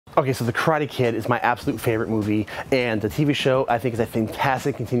Okay, so The Karate Kid is my absolute favorite movie, and the TV show I think is a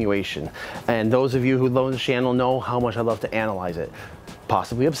fantastic continuation. And those of you who love the channel know how much I love to analyze it,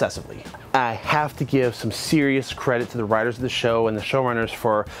 possibly obsessively. I have to give some serious credit to the writers of the show and the showrunners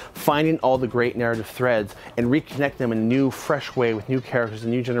for finding all the great narrative threads and reconnect them in a new, fresh way with new characters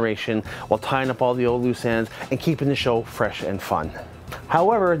and new generation while tying up all the old loose ends and keeping the show fresh and fun.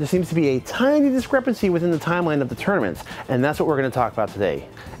 However, there seems to be a tiny discrepancy within the timeline of the tournaments, and that's what we're going to talk about today.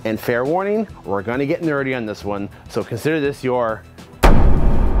 And fair warning, we're going to get nerdy on this one, so consider this your...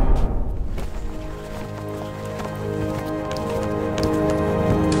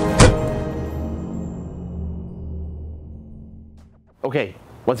 Okay,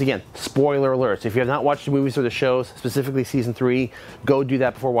 once again, spoiler alerts. If you have not watched the movies or the shows, specifically season 3, go do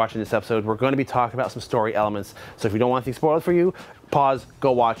that before watching this episode. We're going to be talking about some story elements, so if you don't want things spoiled for you, pause,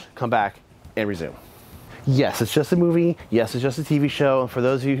 go watch, come back, and resume. Yes, it's just a movie. Yes, it's just a TV show. And for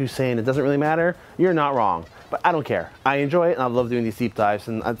those of you who are saying it doesn't really matter, you're not wrong. But I don't care. I enjoy it, and I love doing these deep dives,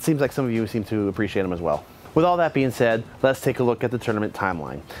 and it seems like some of you seem to appreciate them as well. With all that being said, let's take a look at the tournament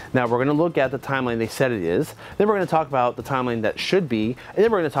timeline. Now, we're going to look at the timeline they said it is, then we're going to talk about the timeline that should be, and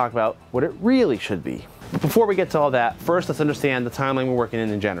then we're going to talk about what it really should be. But before we get to all that, first let's understand the timeline we're working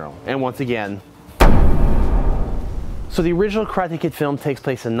in general. And once again, so the original Karate Kid film takes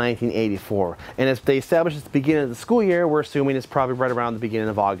place in 1984, and as they established at the beginning of the school year, we're assuming it's probably right around the beginning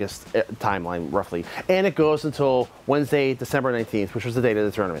of August timeline, roughly. And it goes until Wednesday, December 19th, which was the date of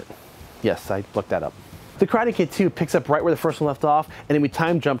the tournament. Yes, I looked that up. The Karate Kid 2 picks up right where the first one left off, and then we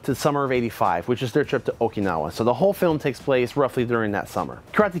time jump to the summer of '85, which is their trip to Okinawa. So the whole film takes place roughly during that summer.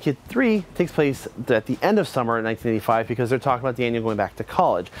 Karate Kid 3 takes place at the end of summer in 1985 because they're talking about Daniel going back to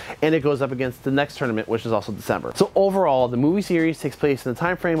college, and it goes up against the next tournament, which is also December. So overall, the movie series takes place in the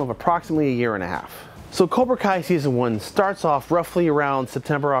time frame of approximately a year and a half. So Cobra Kai Season 1 starts off roughly around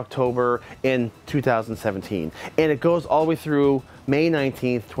September, October in 2017, and it goes all the way through May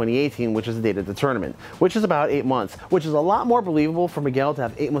 19th, 2018, which is the date of the tournament, which is about 8 months, which is a lot more believable for Miguel to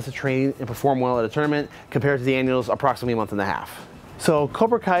have 8 months of training and perform well at a tournament compared to Daniel's approximately a month and a half. So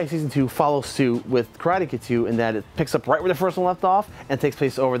Cobra Kai Season 2 follows suit with Karate Kid 2 in that it picks up right where the first one left off and takes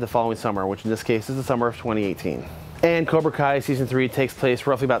place over the following summer, which in this case is the summer of 2018. And Cobra Kai Season 3 takes place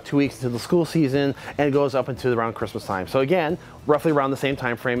roughly about 2 weeks into the school season and goes up into around Christmas time. So again, roughly around the same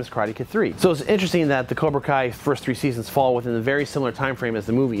time frame as Karate Kid 3. So it's interesting that the Cobra Kai first 3 seasons fall within a very similar time frame as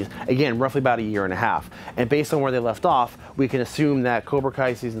the movies. Again, roughly about a year and a half. And based on where they left off, we can assume that Cobra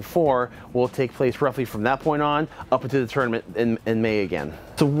Kai Season 4 will take place roughly from that point on up into the tournament in May again.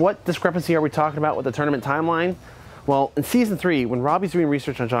 So what discrepancy are we talking about with the tournament timeline? Well, in Season 3, when Robbie's doing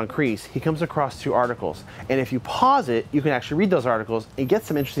research on John Kreese, he comes across 2 articles. And if you pause it, you can actually read those articles and get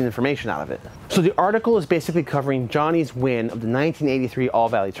some interesting information out of it. So the article is basically covering Johnny's win of the 1983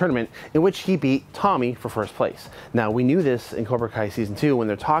 All-Valley Tournament, in which he beat Tommy for first place. Now, we knew this in Cobra Kai Season 2 when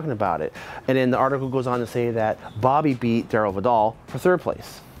they're talking about it. And then the article goes on to say that Bobby beat Darryl Vidal for 3rd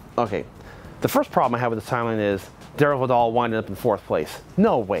place. Okay, the first problem I have with this timeline is Darryl Vidal winded up in 4th place.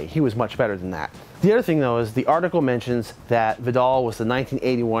 No way, he was much better than that. The other thing though is the article mentions that Vidal was the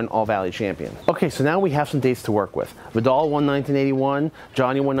 1981 All-Valley champion. Okay, so now we have some dates to work with. Vidal won 1981,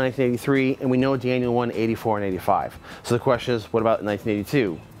 Johnny won 1983, and we know Daniel won 84 and 85. So the question is, what about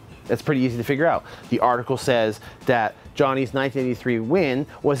 1982? That's pretty easy to figure out. The article says that Johnny's 1983 win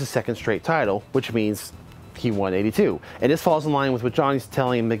was his 2nd straight title, which means he won 82. And this falls in line with what Johnny's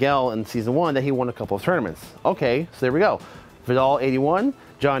telling Miguel in Season 1 that he won a couple of tournaments. Okay, so there we go. Vidal 81,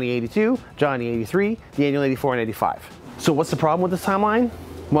 Johnny 82, Johnny 83, Daniel 84 and 85. So what's the problem with this timeline?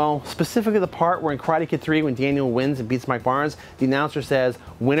 Well, specifically the part where in Karate Kid 3 when Daniel wins and beats Mike Barnes, the announcer says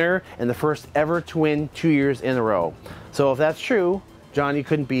winner and the first ever to win 2 years in a row. So if that's true, Johnny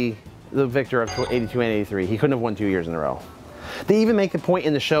couldn't be the victor of 82 and 83. He couldn't have won 2 years in a row. They even make the point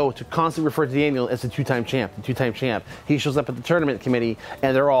in the show to constantly refer to Daniel as the 2-time champ, the 2-time champ. He shows up at the tournament committee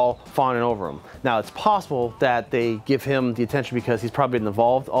and they're all fawning over him. Now it's possible that they give him the attention because he's probably been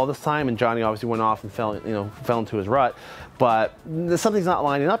involved all this time and Johnny obviously went off and fell into his rut, but something's not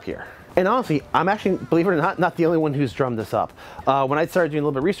lining up here. And honestly, I'm actually, believe it or not the only one who's drummed this up. When I started doing a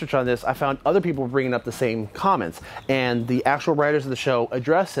little bit of research on this, I found other people bringing up the same comments. And the actual writers of the show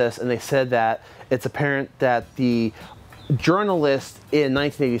addressed this and they said that it's apparent that the journalist in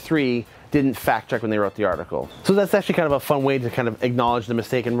 1983 didn't fact check when they wrote the article. So that's actually kind of a fun way to kind of acknowledge the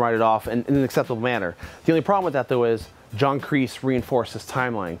mistake and write it off in an acceptable manner. The only problem with that though is John Kreese reinforced his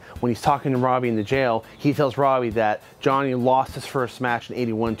timeline. When he's talking to Robbie in the jail, he tells Robbie that Johnny lost his first match in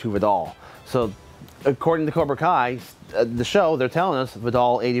 81 to Vidal. So according to Cobra Kai, the show, they're telling us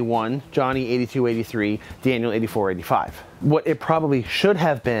Vidal 81, Johnny 82, 83, Daniel 84, 85. What it probably should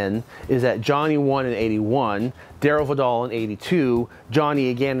have been is that Johnny won in 81, Darryl Vidal in 82, Johnny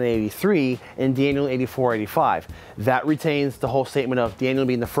again in 83, and Daniel in 84, 85. That retains the whole statement of Daniel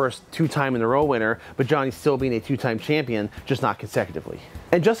being the first two-time in a row winner, but Johnny still being a two-time champion, just not consecutively.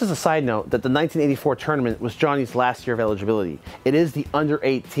 And just as a side note, that the 1984 tournament was Johnny's last year of eligibility. It is the under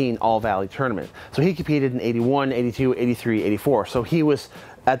 18 All-Valley tournament. So he competed in 81, 82, 83, 84. So he was,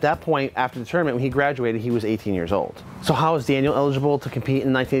 at that point after the tournament, when he graduated, he was 18 years old. So how is Daniel eligible to compete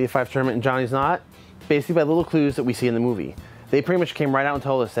in the 1985 tournament and Johnny's not? Basically by little clues that we see in the movie. They pretty much came right out and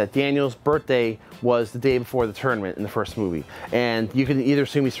told us that Daniel's birthday was the day before the tournament in the first movie. And you can either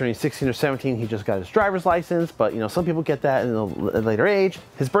assume he's turning 16 or 17, he just got his driver's license, but you know, some people get that in a later age.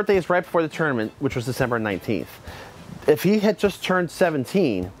 His birthday is right before the tournament, which was December 19th. If he had just turned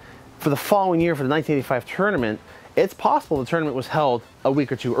 17, for the following year for the 1985 tournament, it's possible the tournament was held a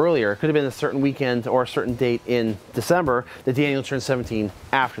week or two earlier. It could have been a certain weekend or a certain date in December that Daniel turned 17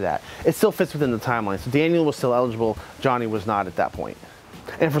 after that. It still fits within the timeline. So Daniel was still eligible, Johnny was not at that point.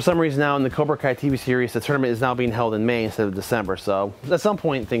 And for some reason now in the Cobra Kai TV series, the tournament is now being held in May instead of December. So at some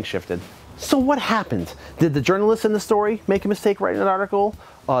point things shifted. So what happened? Did the journalist in the story make a mistake writing an article?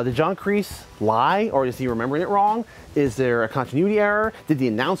 Did John Kreese lie, or is he remembering it wrong? Is there a continuity error? Did the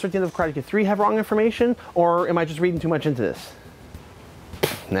announcer at the end of Karate Kid 3 have wrong information? Or am I just reading too much into this?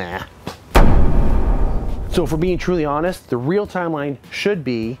 Nah. So if we're being truly honest, the real timeline should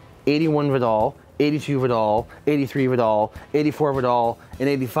be 81 Vidal, 82 Vidal, 83 Vidal, 84 Vidal, and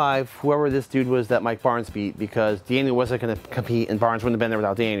 85, whoever this dude was that Mike Barnes beat, because Daniel wasn't going to compete and Barnes wouldn't have been there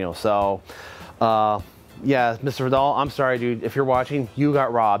without Daniel. So, yeah, Mr. Vidal, I'm sorry, dude. If you're watching, you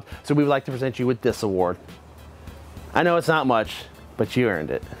got robbed. So we would like to present you with this award. I know it's not much, but you earned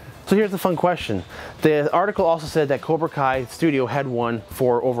it. So here's the fun question. The article also said that Cobra Kai Studio had won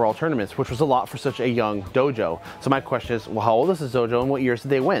 4 overall tournaments, which was a lot for such a young dojo. So my question is, well, how old is this dojo and what years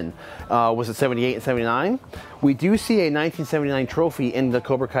did they win? Was it 78 and 79? We do see a 1979 trophy in the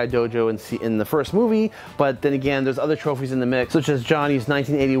Cobra Kai dojo in the first movie, but then again, there's other trophies in the mix, such as Johnny's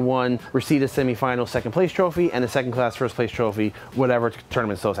 1981 Reseda semifinal second place trophy and a second class first place trophy, whatever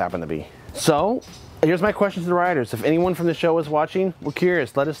tournaments those happen to be. So, here's my question to the writers. If anyone from the show is watching, we're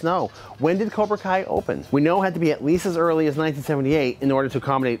curious, let us know. When did Cobra Kai open? We know it had to be at least as early as 1978 in order to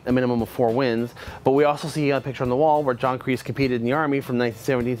accommodate a minimum of 4 wins, but we also see a picture on the wall where John Kreese competed in the Army from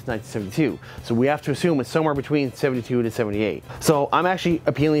 1970 to 1972. So we have to assume it's somewhere between 72 to 78. So I'm actually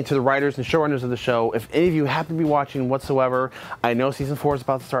appealing to the writers and showrunners of the show. If any of you happen to be watching whatsoever, I know season 4 is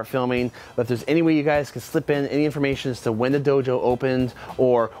about to start filming, but if there's any way you guys can slip in any information as to when the dojo opened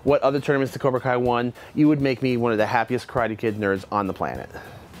or what other tournaments the Cobra Kai won, you would make me one of the happiest Karate Kid nerds on the planet.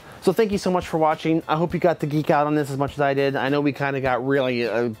 So thank you so much for watching. I hope you got to geek out on this as much as I did. I know we kind of got really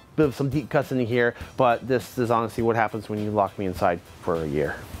a bit of some deep cuts in here, but this is honestly what happens when you lock me inside for a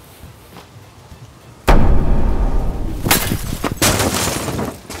year.